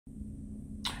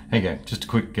Hey guys, just a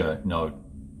quick note.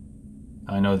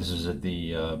 I know this is at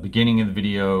the beginning of the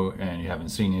video and you haven't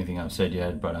seen anything I've said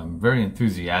yet, but I'm very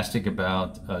enthusiastic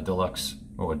about Deluxe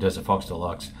or Desert Fox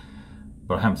Deluxe,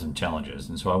 but I'm having some challenges.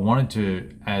 And so I wanted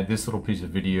to add this little piece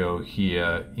of video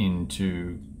here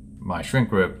into my shrink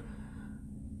grip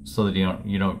so that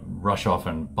you don't rush off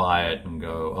and buy it and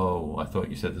go, oh, I thought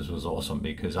you said this was awesome,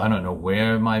 because I don't know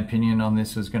where my opinion on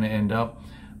this is going to end up.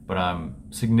 But I'm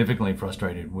significantly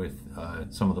frustrated with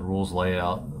some of the rules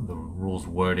layout, the rules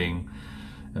wording,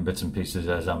 and bits and pieces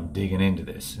as I'm digging into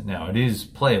this. Now, it is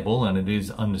playable and it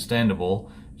is understandable.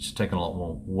 It's taken a lot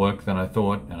more work than I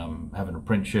thought, and I'm having to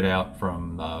print shit out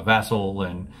from Vassal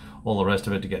and all the rest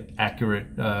of it to get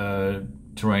accurate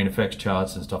terrain effects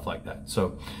charts and stuff like that.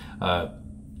 So,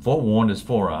 forewarned is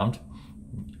forearmed.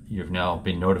 You've now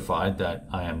been notified that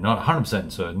I am not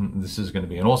 100% certain this is going to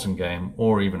be an awesome game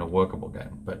or even a workable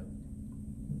game, but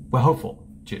we're hopeful.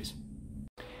 Cheers.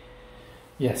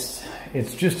 Yes,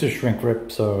 it's just a shrink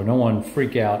grip, so no one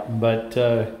freak out, but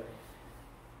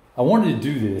I wanted to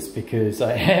do this because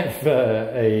I have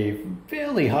a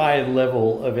fairly high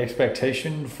level of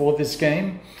expectation for this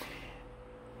game,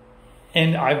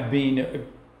 and I've been,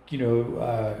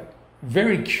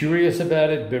 very curious about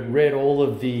it, but read all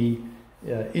of the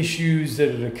issues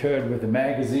that had occurred with the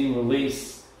magazine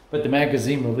release, but the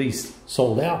magazine release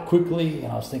sold out quickly,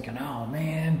 and I was thinking, oh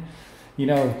man,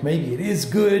 maybe it is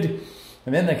good.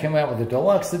 And then they came out with the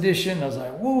deluxe edition. I was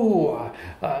like, whoa,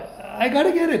 I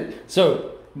gotta get it.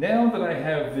 So now that I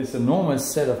have this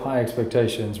enormous set of high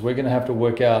expectations, we're gonna have to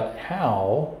work out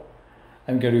how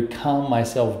I'm going to calm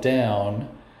myself down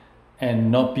and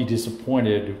not be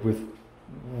disappointed with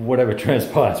whatever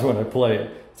transpires when I play it.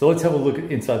 So let's have a look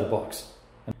inside the box.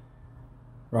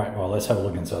 Right, well, let's have a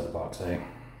look inside the box, eh?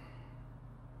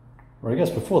 Well, I guess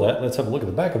before that, let's have a look at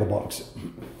the back of the box.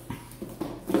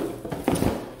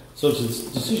 So it's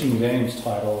a Decision Games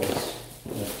title, as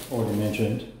I've already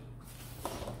mentioned.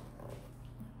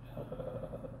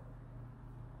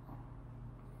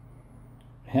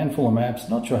 Handful of maps,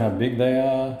 not sure how big they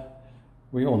are.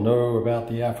 We all know about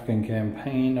the African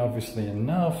campaign, obviously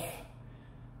enough.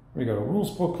 We got a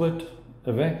rules booklet,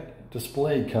 event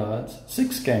display cards,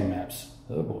 6 game maps.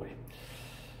 Oh boy.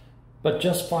 But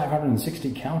just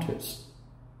 560 counters.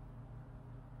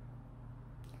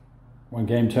 1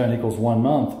 game turn equals 1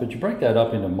 month, but you break that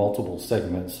up into multiple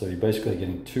segments, so you're basically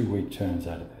getting 2-week turns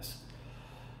out of this.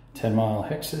 10-mile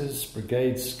hexes,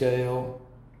 brigade scale.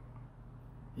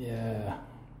 Yeah.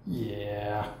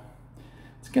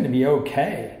 It's gonna be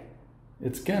okay.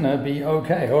 It's gonna be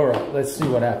okay. All right, let's see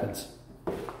what happens.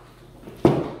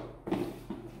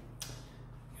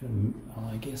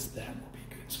 I guess that will be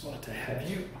a good spot to have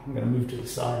you. I'm going to move to the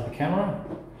side of the camera.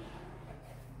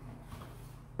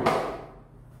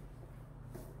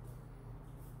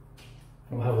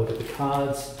 We'll have a look at the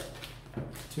cards,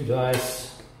 2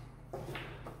 dice, the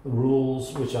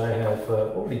rules, which I have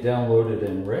already downloaded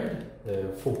and read.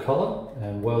 They're full color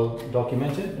and well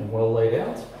documented and well laid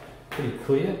out, pretty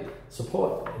clear.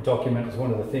 Support document is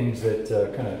one of the things that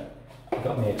kind of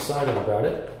got me excited about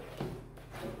it.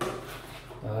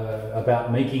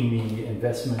 About making the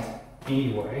investment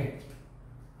anyway.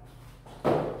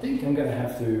 I think I'm going to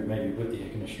have to maybe put the air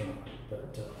conditioner on,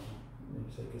 but let me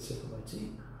take a sip of my tea.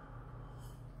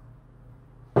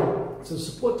 So the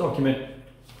support document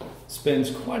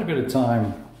spends quite a bit of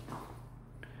time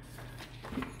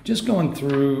just going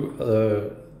through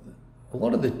a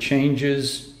lot of the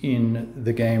changes in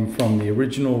the game from the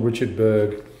original Richard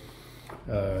Berg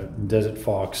Desert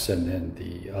Fox, and then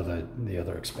the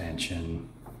other expansion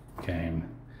game,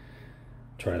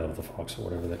 Trail of the Fox or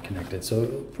whatever that connected. So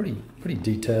pretty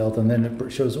detailed, and then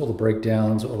it shows all the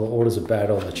breakdowns, all the orders of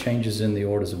battle, the changes in the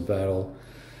orders of battle,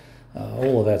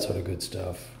 all of that sort of good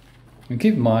stuff. And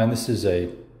keep in mind, this is I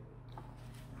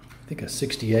think a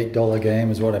 $68 game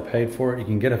is what I paid for it. You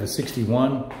can get it for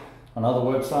 $61 on other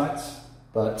websites,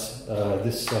 but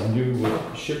this I knew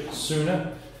would ship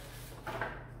sooner.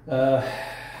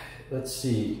 Let's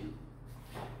see.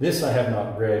 This I have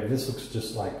not read. This looks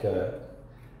just like the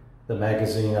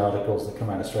magazine articles that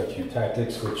come out of Strategy and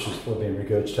Tactics, which has probably been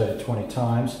regurgitated 20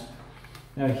 times.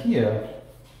 Now here,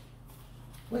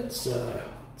 let's have a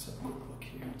quick look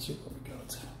here and see what we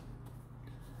got.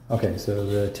 Okay, so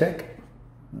the tech,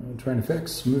 terrain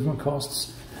effects, movement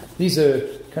costs. These are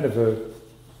kind of a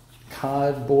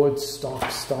cardboard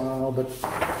stock style, but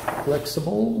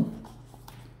flexible.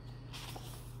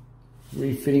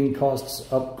 Refitting costs,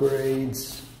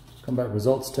 upgrades, combat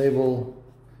results table.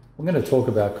 We're going to talk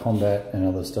about combat and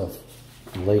other stuff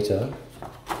later.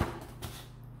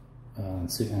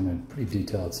 And a pretty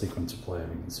detailed sequence of play,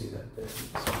 we can see that there.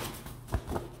 So.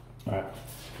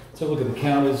 So look at the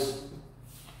counters.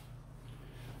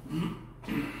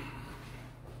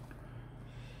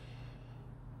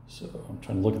 So I'm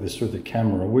trying to look at this through the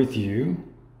camera with you.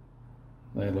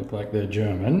 They look like they're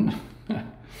German. All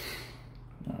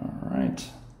right.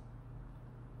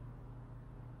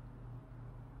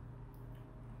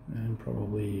 And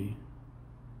probably,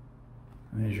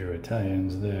 there's your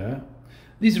Italians there.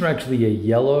 These are actually a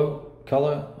yellow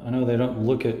color. I know they don't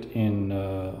look it in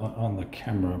on the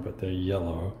camera, but they're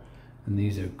yellow. And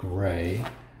these are gray.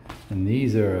 And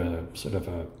these are a sort of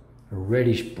a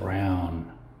reddish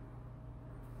brown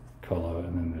color.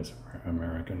 And then there's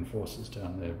American forces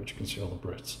down there, which you can see all the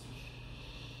Brits,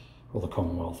 all the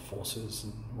Commonwealth forces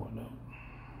and whatnot.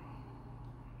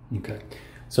 Okay,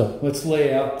 so let's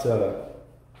lay out.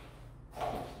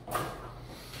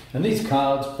 And these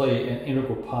cards play an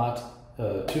integral part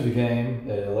to the game.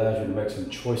 It allows you to make some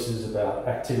choices about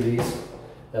activities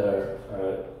that are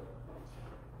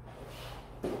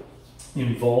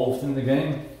involved in the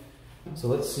game. So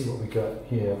let's see what we got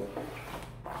here.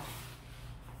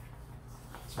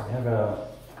 So we have our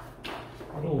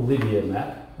little Libya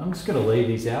map. I'm just going to lay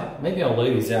these out. Maybe I'll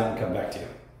lay these out and come back to you.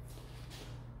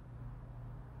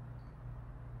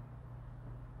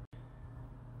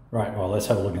 Right, well, let's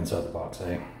have a look inside the box,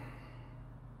 eh?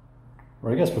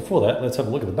 Well, I guess before that, let's have a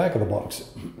look at the back of the box.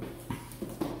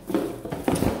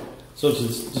 So it's a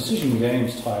Decision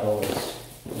Games title, as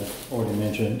I've already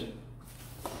mentioned.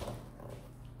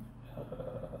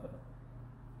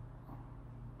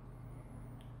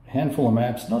 Handful of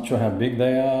maps, not sure how big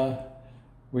they are.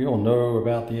 We all know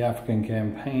about the African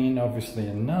campaign, obviously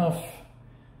enough.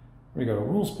 We got a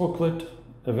rules booklet,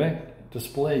 event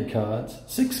display cards,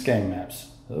 6 game maps.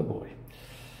 Oh boy.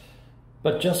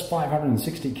 But just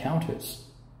 560 counters.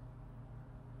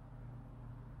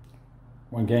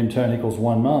 1 game turn equals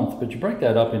 1 month, but you break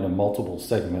that up into multiple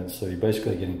segments, so you're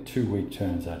basically getting 2-week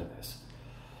turns out of this.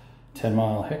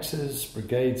 10-mile hexes,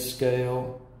 brigade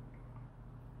scale.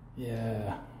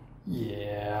 Yeah.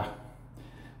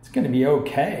 It's gonna be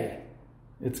okay.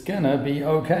 It's gonna be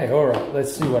okay. All right,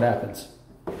 let's see what happens.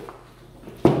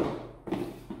 I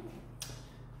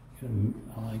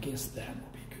guess that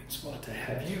will be a good spot to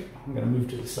have you. I'm gonna move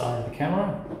to the side of the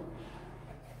camera.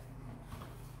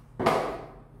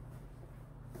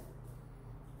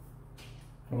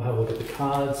 We'll have a look at the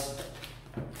cards,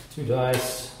 2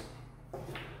 dice,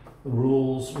 the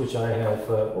rules, which I have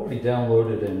already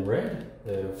downloaded and read.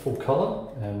 They're full color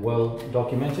and well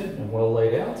documented and well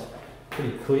laid out,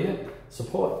 pretty clear.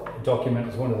 Support document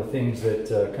is one of the things that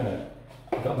kind of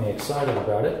got me excited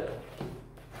about it,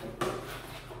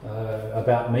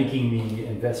 about making the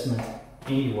investment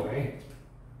anyway.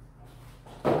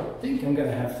 I think I'm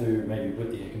going to have to maybe put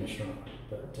the air conditioner on,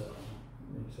 but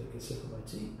let me take a sip of my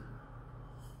tea.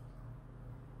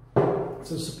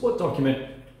 So the support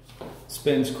document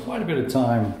spends quite a bit of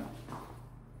time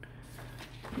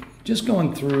just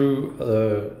going through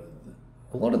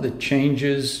a lot of the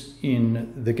changes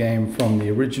in the game from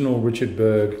the original Richard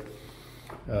Berg,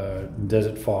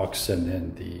 Desert Fox, and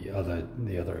then the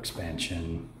other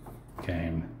expansion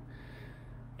game,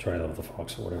 Trail of the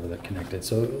Fox or whatever that connected.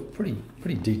 So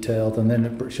pretty detailed, and then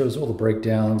it shows all the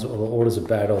breakdowns, all the orders of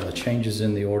battle, the changes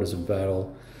in the orders of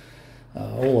battle,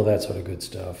 all of that sort of good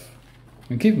stuff.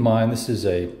 And keep in mind, this is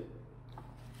I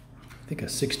think a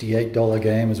 $68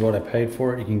 game is what I paid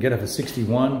for it. You can get it for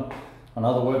 $61 on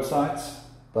other websites,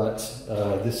 but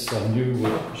this I knew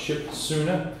would ship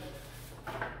sooner.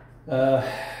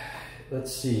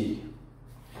 Let's see.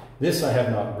 This I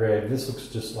have not read. This looks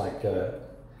just like the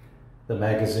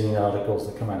magazine articles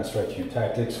that come out of Strategy and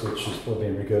Tactics, which has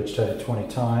probably been regurgitated 20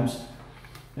 times.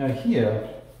 Now here,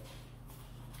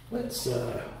 let's have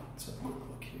a quick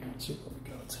look here and see what we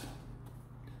got.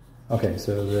 Okay,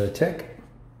 so the tech,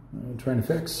 terrain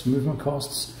effects, movement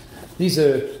costs. These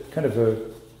are kind of a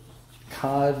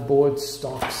cardboard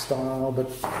stock style,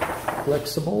 but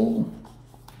flexible.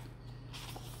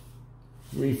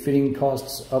 Refitting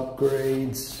costs,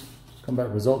 upgrades, combat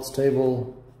results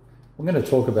table. We're going to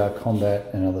talk about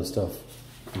combat and other stuff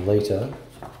later.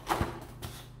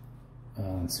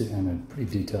 And a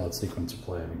pretty detailed sequence of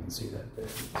play, we can see that there.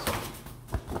 So.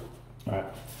 All right,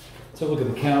 so look at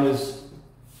the counters.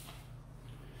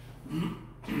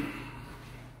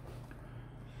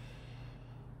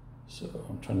 So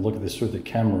I'm trying to look at this through the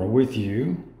camera with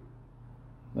you.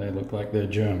 They look like they're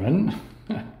German.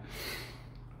 All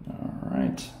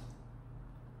right.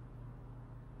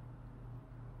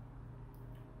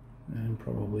 And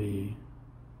probably,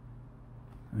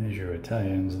 there's your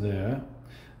Italians there.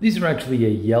 These are actually a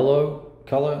yellow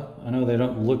color. I know they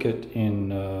don't look it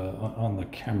in on the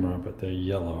camera, but they're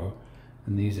yellow.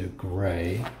 And these are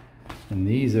gray. And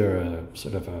these are a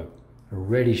sort of a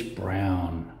reddish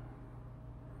brown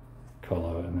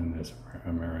color, and then there's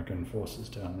American forces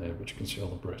down there, which you can see all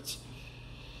the Brits,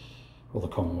 all the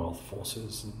Commonwealth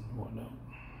forces and whatnot.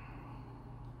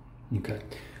 Okay,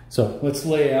 so let's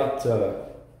lay out,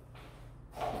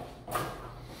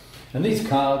 and these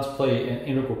cards play an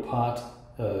integral part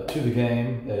to the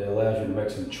game. It allows you to make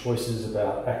some choices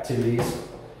about activities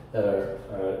that are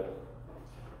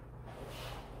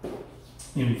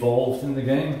involved in the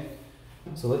game.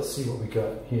 So let's see what we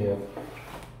got here.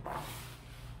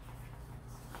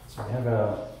 So we have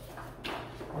our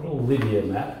little Lydia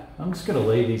map. I'm just going to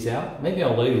lay these out. Maybe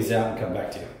I'll lay these out and come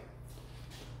back to you.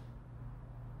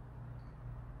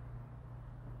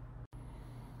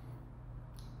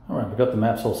 All right, we've got the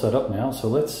maps all set up now. So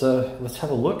let's have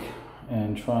a look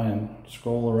and try and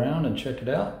scroll around and check it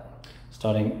out.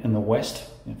 Starting in the west,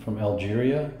 from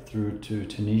Algeria through to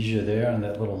Tunisia there, and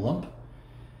that little lump,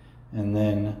 and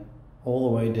then all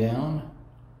the way down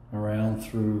around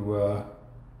through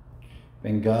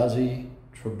Benghazi,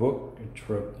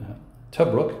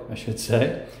 Tobruk, I should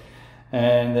say,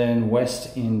 and then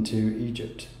west into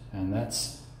Egypt. And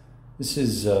this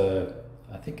is I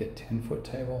think a 10-foot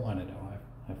table. I don't know,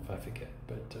 I forget,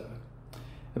 but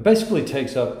it basically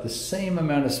takes up the same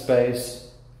amount of space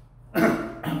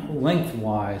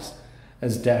lengthwise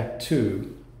as DAC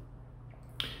 2,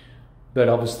 but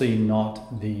obviously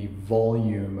not the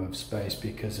volume of space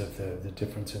because of the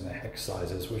difference in the hex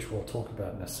sizes, which we'll talk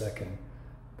about in a second.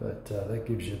 But that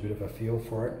gives you a bit of a feel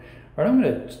for it. All right, I'm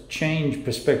going to change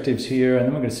perspectives here, and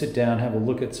then we're going to sit down and have a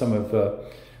look at some of the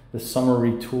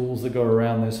summary tools that go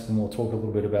around this, and we'll talk a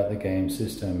little bit about the game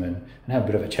system and have a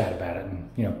bit of a chat about it, and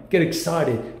get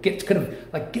excited, get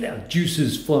our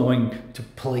juices flowing to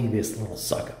play this little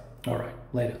sucker. All right,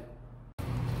 later.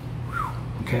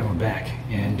 Okay, we're back,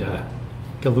 and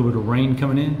got a little bit of rain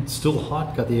coming in. It's still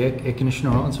hot, got the air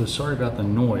conditioner on, so sorry about the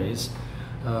noise.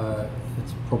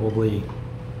 It's probably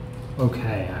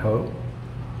okay, I hope.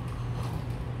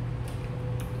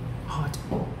 Hot.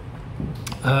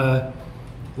 I'm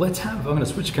going to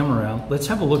switch the camera around. Let's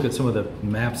have a look at some of the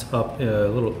maps up a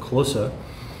little closer.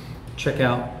 Check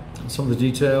out some of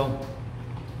the detail,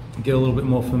 get a little bit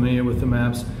more familiar with the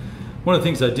maps. One of the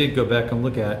things I did go back and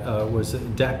look at was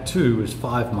that DAC 2 is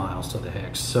 5 miles to the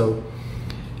hex. So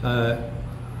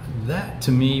that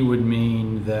to me would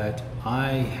mean that I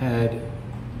had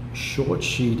short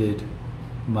sheeted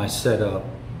my setup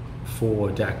for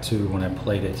DAC 2 when I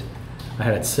played it. I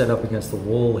had it set up against the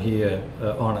wall here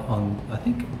on I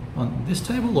think on this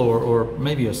table or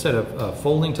maybe a set of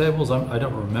folding tables. I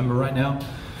don't remember right now.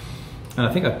 And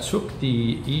I think I took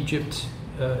the Egypt,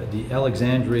 the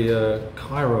Alexandria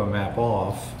Cairo map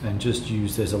off and just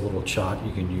used as a little chart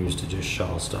you can use to just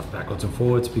shuttle stuff backwards and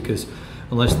forwards, because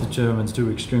unless the Germans do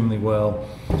extremely well,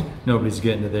 nobody's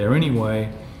getting to there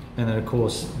anyway. And then of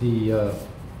course that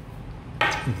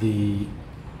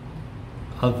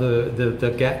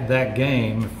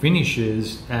game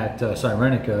finishes at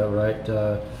Cyrenaica, right?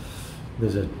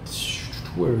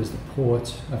 Where is the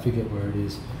port? I forget where it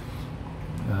is.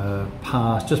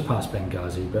 Just past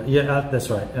Benghazi, but yeah, that's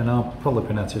right. And I'll probably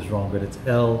pronounce this wrong, but it's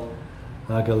El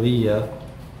Agalia.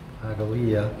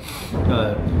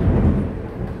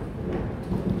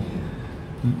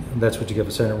 That's what you get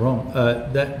for saying it wrong.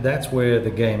 That's where the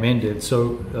game ended.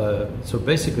 So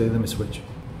basically, let me switch.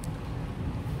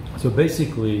 So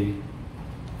basically,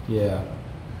 yeah,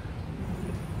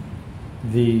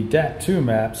 the DAC 2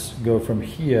 maps go from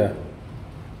here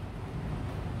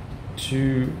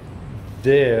to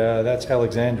there, that's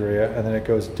Alexandria, and then it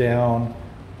goes down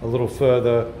a little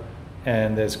further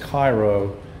and there's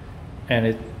Cairo,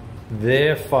 and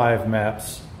their 5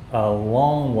 maps are a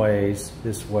long ways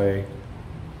this way,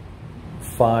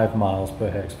 5 miles per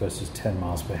hex versus 10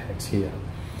 miles per hex here.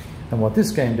 And what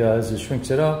this game does is shrinks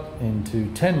it up into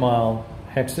 10-mile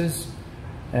hexes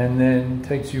and then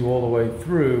takes you all the way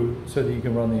through so that you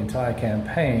can run the entire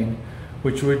campaign,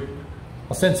 which would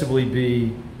ostensibly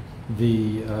be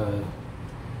the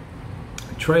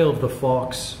Trail of the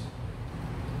Fox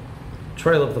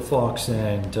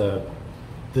and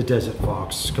the Desert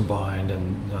Fox combined,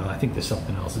 and I think there's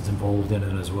something else that's involved in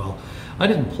it as well. I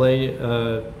didn't play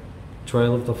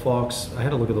Trail of the Fox. I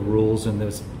had a look at the rules, and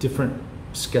there's different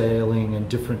scaling and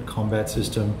different combat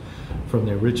system from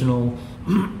the original.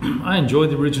 I enjoyed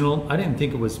the original. I didn't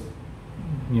think it was,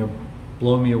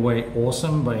 blow me away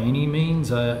awesome by any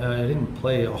means. I didn't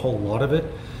play a whole lot of it.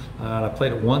 I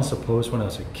played it once, I suppose, when I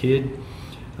was a kid,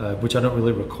 which I don't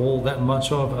really recall that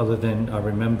much of, other than I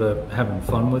remember having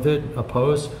fun with it, I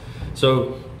suppose.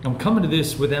 So I'm coming to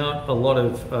this without a lot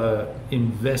of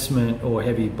investment or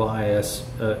heavy bias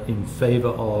in favor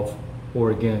of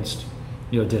or against,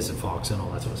 Desert Fox and all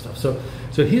that sort of stuff.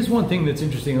 So here's one thing that's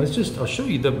interesting. I'll show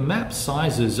you the map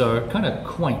sizes are kind of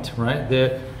quaint, right?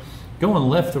 They're going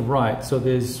left to right. So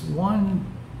there's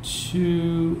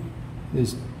so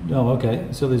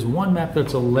there's one map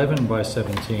that's 11 by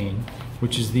 17,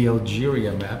 which is the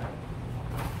Algeria map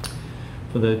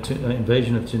for the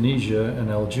invasion of Tunisia and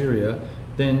Algeria.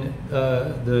 Then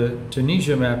the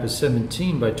Tunisia map is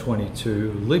 17 by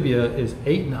 22. Libya is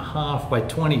 8.5 by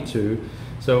 22.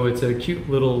 So it's a cute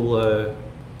little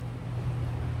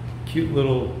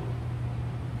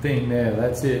thing there.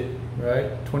 That's it,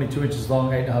 right? 22 inches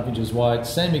long, 8.5 inches wide.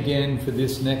 Same again for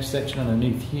this next section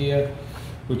underneath here,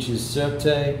 which is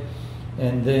Sirte.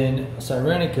 And then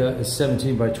Cyrenaica is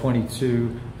 17 by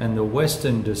 22, and the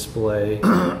Western display,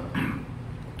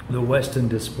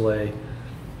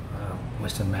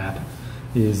 Western map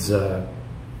is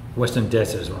Western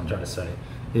Desert is what I'm trying to say,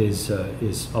 is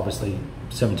obviously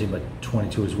 17 by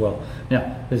 22 as well.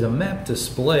 Now, there's a map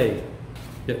display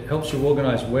that helps you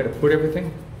organize where to put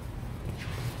everything,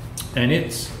 and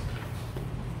it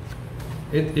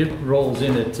rolls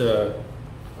in at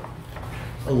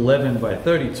 11 by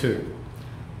 32,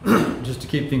 just to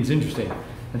keep things interesting.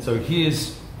 And so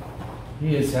here's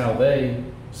how they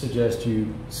suggest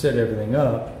you set everything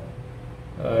up.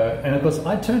 And of course,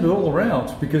 I turned it all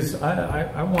around because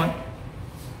I'm like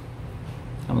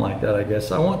that, I guess.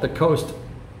 I want the coast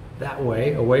that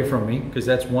way, away from me, because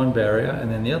that's one barrier,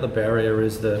 and then the other barrier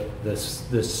is the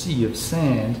sea of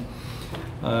sand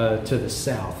to the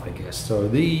south, I guess. So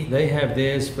they have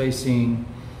theirs facing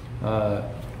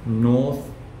north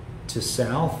to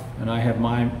south, and I have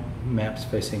my maps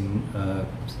facing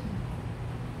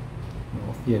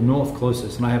north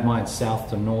closest, and I have mine south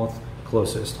to north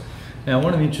closest. Now,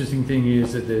 one of the interesting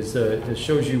things is that it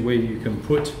shows you where you can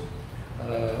put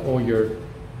all your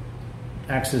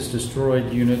Axis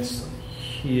destroyed units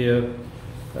here,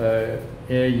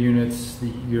 air units.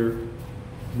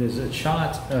 There's a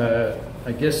chart.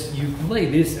 I guess you lay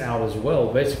this out as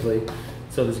well, basically.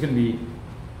 So there's going to be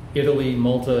Italy,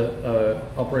 Malta,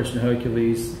 Operation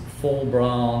Hercules, Fall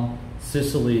Brown,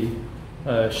 Sicily,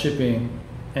 shipping,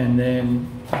 and then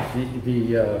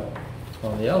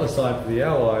on the other side for the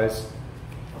Allies,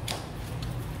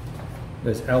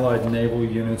 there's Allied naval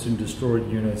units and destroyed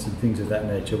units and things of that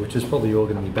nature, which is probably all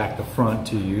going to be back to front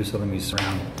to you. So let me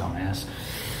surround it, dumbass.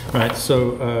 All right,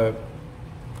 so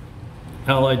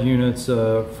Allied units,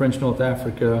 French North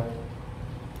Africa.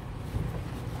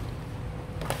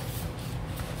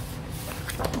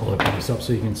 I'll open this up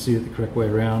so you can see it the correct way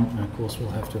around. And of course, we'll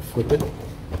have to flip it.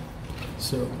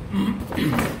 So.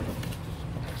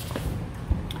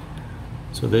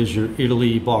 So there's your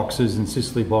Italy boxes and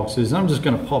Sicily boxes. And I'm just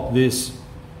going to pop this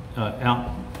out,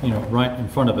 right in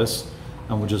front of us,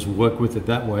 and we'll just work with it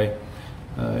that way.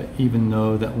 Even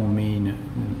though that will mean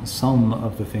some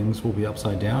of the things will be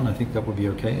upside down, I think that will be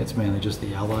okay. It's mainly just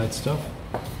the Allied stuff.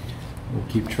 We'll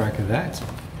keep track of that.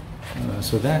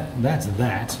 So that's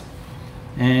that.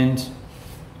 And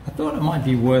I thought it might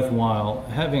be worthwhile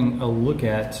having a look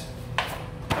at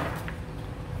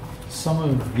some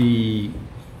of the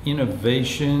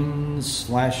innovations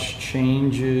 /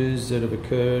 changes that have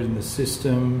occurred in the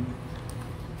system.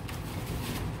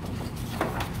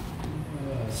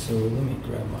 So let me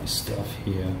grab my stuff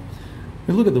here.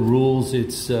 We look at the rules.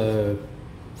 It's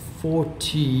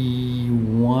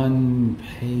 41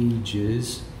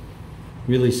 pages.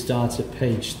 Really starts at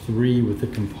page 3 with the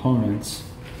components.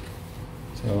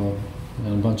 So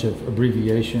and a bunch of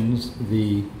abbreviations.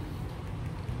 The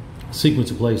sequence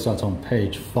of play starts on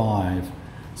page 5.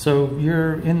 So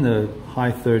you're in the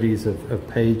high 30s of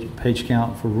page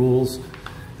count for rules.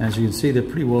 As you can see, they're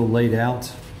pretty well laid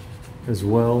out as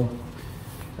well.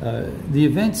 The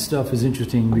event stuff is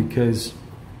interesting because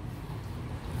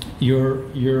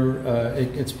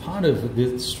it's part of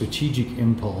the strategic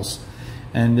impulse,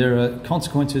 and there are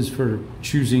consequences for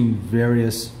choosing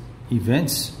various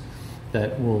events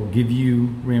that will give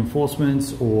you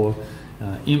reinforcements or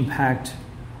impact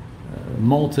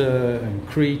Malta and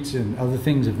Crete and other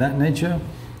things of that nature.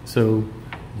 So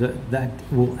that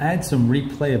will add some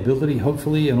replayability,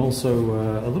 hopefully, and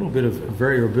also a little bit of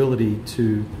variability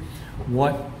to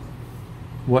what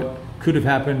could have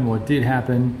happened, what did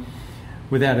happen,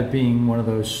 without it being one of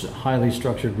those highly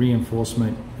structured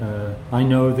reinforcement. I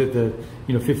know that the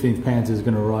 15th Panzer is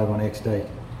going to arrive on X date,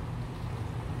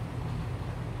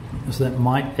 so that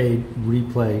might aid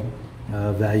replay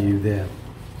value there.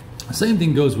 Same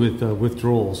thing goes with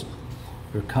withdrawals.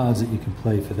 There are cards that you can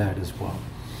play for that as well.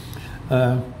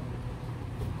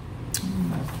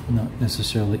 not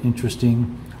necessarily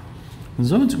interesting. The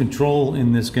zones of control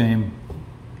in this game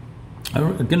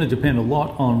are going to depend a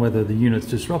lot on whether the unit's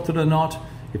disrupted or not,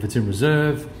 if it's in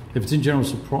reserve, if it's in general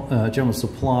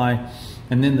supply,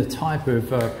 and then the type of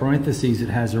parentheses it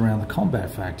has around the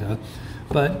combat factor.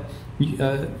 But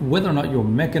whether or not you're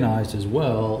mechanized as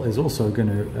well is also going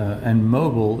to, and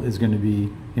mobile is going to be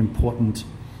important,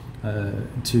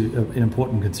 an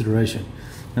important consideration.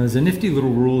 Now there's a nifty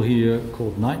little rule here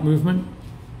called night movement.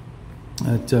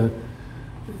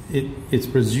 It's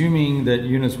presuming that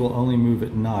units will only move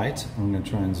at night. I'm going to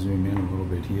try and zoom in a little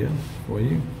bit here for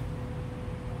you.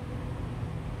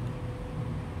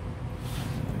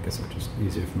 I guess it's just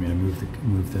easier for me to move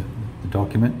the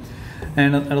document.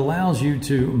 And it allows you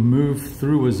to move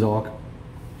through a ZOC.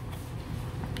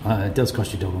 It does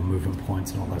cost you double movement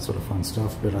points and all that sort of fun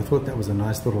stuff, but I thought that was a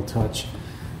nice little touch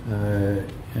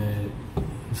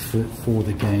for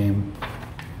the game.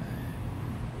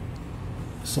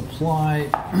 Supply.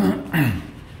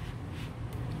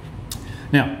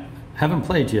 Now, haven't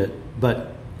played yet,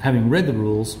 but having read the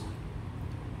rules,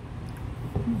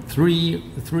 three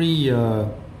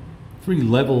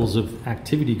levels of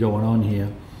activity going on here.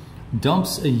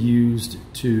 Dumps are used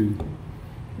to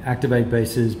activate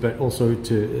bases, but also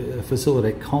to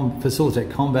facilitate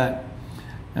combat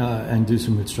and do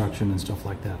some construction and stuff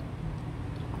like that.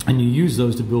 And you use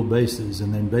those to build bases,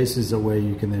 and then bases are where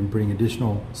you can then bring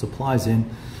additional supplies in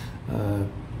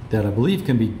that I believe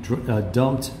can be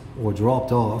dumped or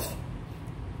dropped off.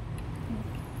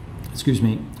 Excuse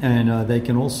me. And they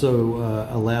can also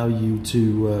allow you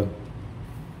to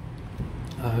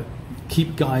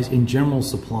keep guys in general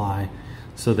supply,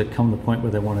 so that come the point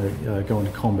where they want to go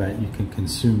into combat, you can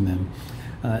consume them.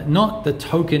 Not the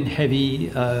token heavy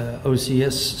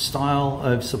OCS style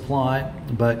of supply,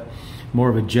 but more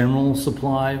of a general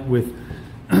supply with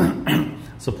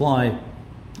supply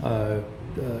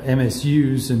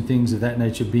MSUs and things of that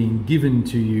nature being given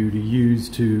to you to use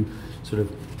to sort of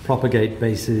propagate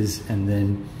bases and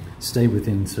then stay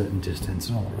within certain distance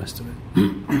and all the rest of it.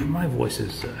 My voice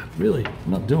is really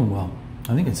not doing well.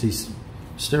 I think it's these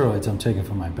steroids I'm taking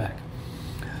for my back.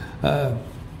 A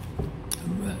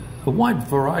wide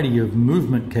variety of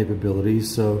movement capabilities.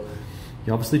 So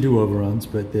you obviously do overruns,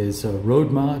 but there's a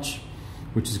road march,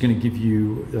 which is going to give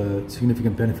you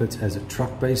significant benefits as a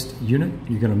truck-based unit.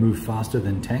 You're going to move faster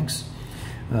than tanks.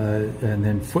 And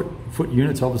then foot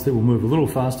units obviously will move a little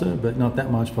faster, but not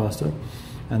that much faster.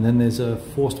 And then there's a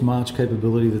forced march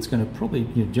capability that's going to probably,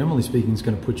 generally speaking, is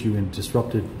going to put you in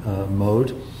disrupted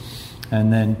mode.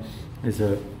 And then there's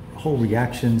a whole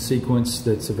reaction sequence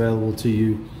that's available to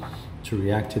you to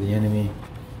react to the enemy.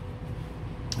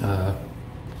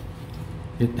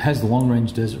 It has the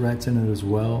long-range desert rats in it as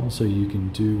well, so you can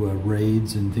do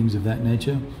raids and things of that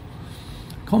nature.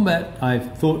 Combat, I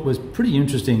thought, was pretty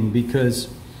interesting because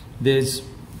there's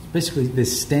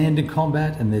standard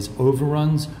combat and there's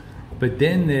overruns, but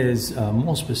then there's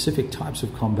more specific types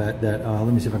of combat that, let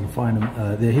me see if I can find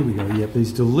them. There, here we go. Yep,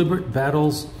 these deliberate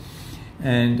battles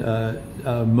and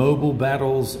mobile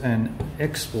battles and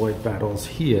exploit battles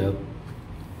here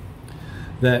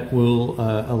that will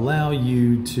allow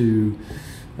you to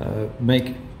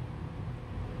make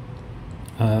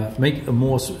a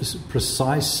more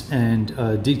precise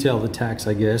and detailed attacks,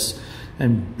 I guess,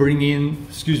 and bring in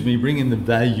the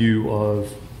value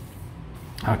of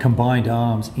combined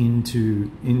arms into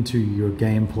your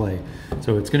gameplay.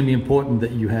 So it's going to be important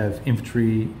that you have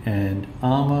infantry and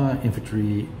armor,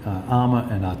 armor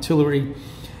and artillery,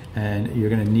 and you're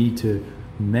going to need to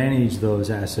manage those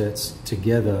assets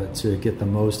together to get the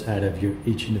most out of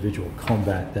each individual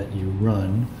combat that you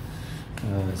run.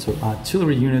 So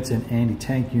artillery units and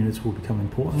anti-tank units will become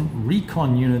important.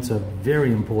 Recon units are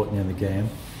very important in the game.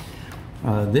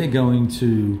 They're going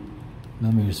to,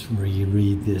 let me just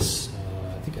reread this.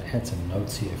 I think I had some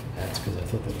notes here for that because I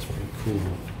thought that was pretty cool.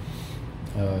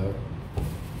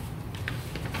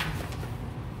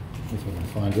 If I can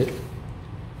find it.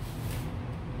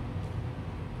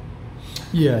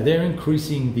 Yeah, they're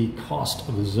increasing the cost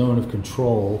of the zone of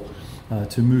control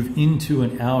to move into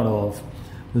and out of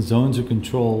the zones of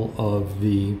control of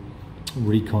the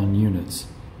recon units.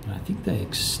 And I think they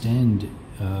extend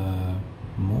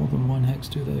more than one hex,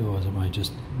 do they? Or am I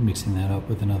just mixing that up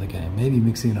with another game? Maybe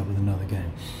mixing it up with another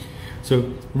game.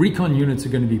 So recon units are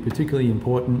going to be particularly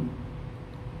important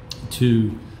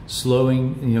to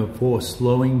for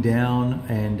slowing down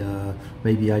and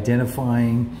maybe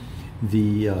identifying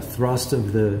the thrust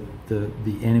of the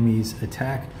enemy's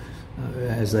attack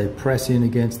as they press in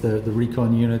against the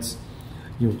recon units.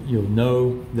 You'll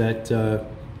know that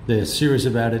they're serious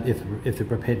about it if they're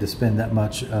prepared to spend that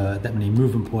many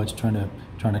movement points trying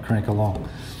to crank along.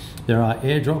 There are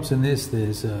airdrops in this.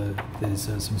 There's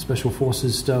some special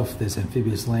forces stuff. There's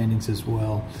amphibious landings as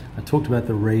well. I talked about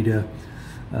the Raider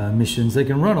missions. They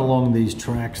can run along these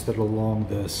tracks that are along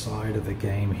the side of the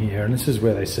game here, and this is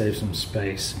where they save some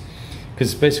space,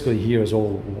 because basically here is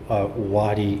all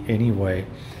wadi anyway,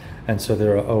 and so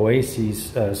there are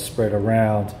oases spread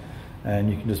around, and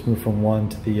you can just move from one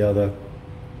to the other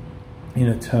in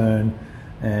a turn,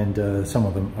 and some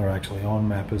of them are actually on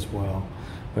map as well.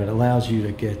 But it allows you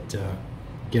to get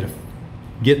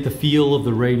the feel of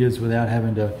the Raiders without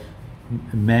having to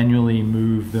manually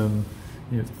move them,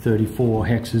 34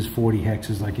 hexes, 40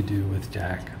 hexes like you do with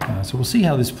DAC. So we'll see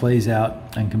how this plays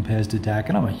out and compares to DAC.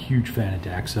 And I'm a huge fan of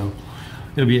DAC, so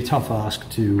it'll be a tough ask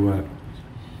to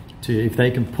if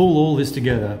they can pull all this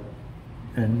together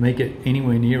and make it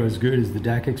anywhere near as good as the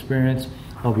DAC experience,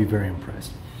 I'll be very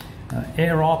impressed.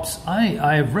 Air Ops,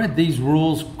 I have read these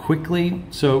rules quickly,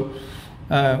 so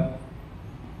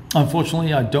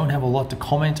unfortunately I don't have a lot to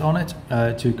comment on it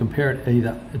to compare it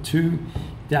either to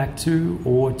DAC 2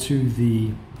 or to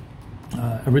the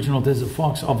original Desert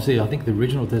Fox. Obviously I think the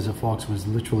original Desert Fox was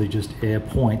literally just air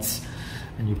points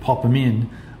and you pop them in,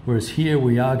 whereas here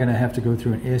we are going to have to go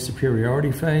through an air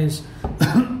superiority phase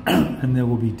and there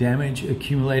will be damage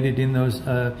accumulated in those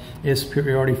air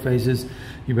superiority phases.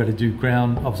 You better do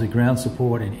obviously ground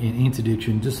support and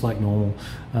interdiction just like normal,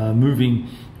 moving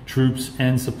troops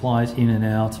and supplies in and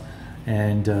out,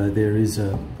 and there is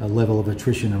a level of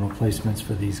attrition and replacements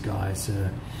for these guys.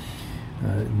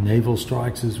 Naval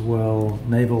strikes as well.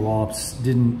 Naval ops,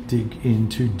 didn't dig in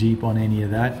too deep on any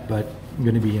of that, but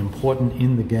going to be important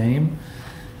in the game,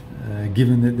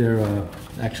 given that there are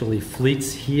actually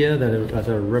fleets here that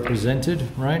are represented,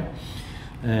 right?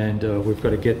 And we've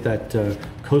got to get that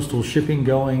coastal shipping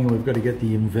going. We've got to get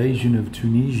the invasion of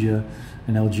Tunisia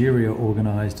and Algeria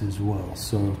organized as well.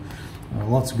 So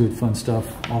lots of good fun stuff.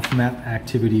 Off-map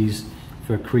activities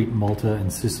for Crete, Malta,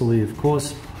 and Sicily, of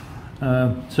course.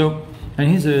 And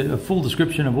here's a full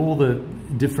description of all the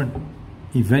different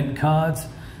event cards.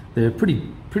 They're pretty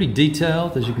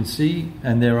detailed, as you can see,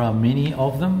 and there are many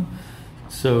of them.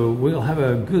 So we'll have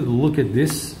a good look at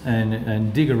this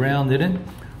and dig around in it.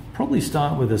 Probably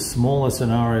start with a smaller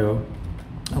scenario,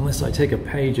 unless I take a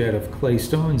page out of Clay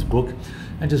Stone's book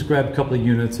and just grab a couple of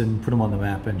units and put them on the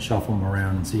map and shuffle them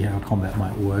around and see how combat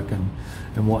might work and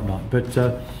whatnot. But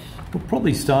we'll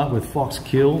probably start with Fox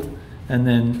Killed, and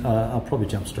then I'll probably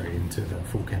jump straight into the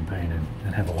full campaign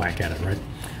and have a whack at it, right?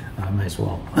 May as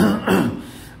well.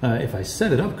 If I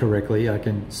set it up correctly, I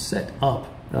can set up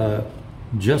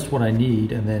just what I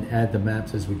need and then add the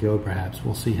maps as we go, perhaps.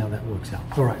 We'll see how that works out.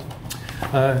 All right.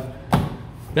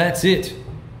 That's it.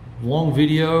 Long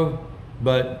video,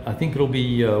 but I think it'll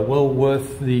be well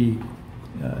worth the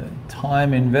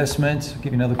time investment.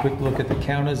 Give you another quick look at the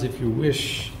counters if you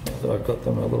wish. I've got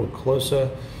them a little closer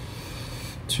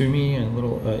to me and a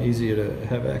little easier to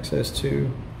have access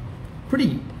to.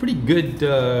 Pretty good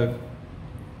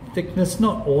thickness,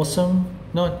 not awesome.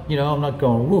 Not, I'm not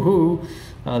going woohoo.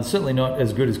 Certainly not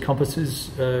as good as Compass's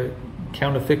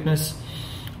counter thickness.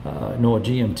 Nor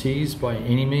GMTs by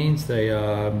any means. They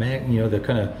are, they're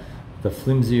kind of the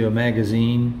flimsier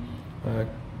magazine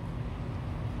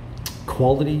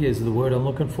quality is the word I'm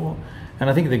looking for. And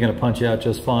I think they're going to punch out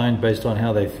just fine based on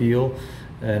how they feel.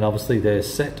 And obviously they're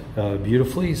set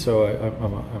beautifully, so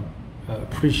I'm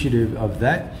appreciative of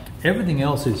that. Everything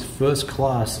else is first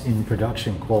class in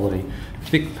production quality.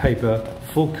 Thick paper,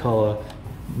 full color,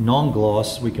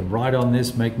 non-gloss. We can write on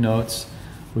this, make notes.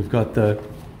 We've got the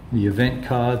event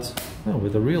cards,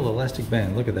 with a real elastic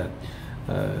band. Look at that.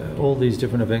 All these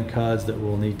different event cards that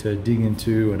we'll need to dig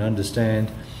into and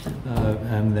understand,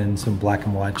 and then some black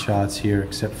and white charts here,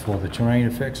 except for the terrain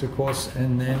effects, of course,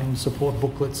 and then support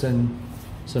booklets and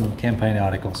some campaign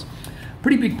articles.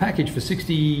 Pretty big package for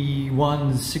 $61,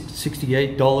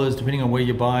 $68, depending on where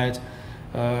you buy it.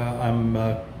 I'm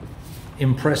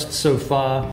impressed so far.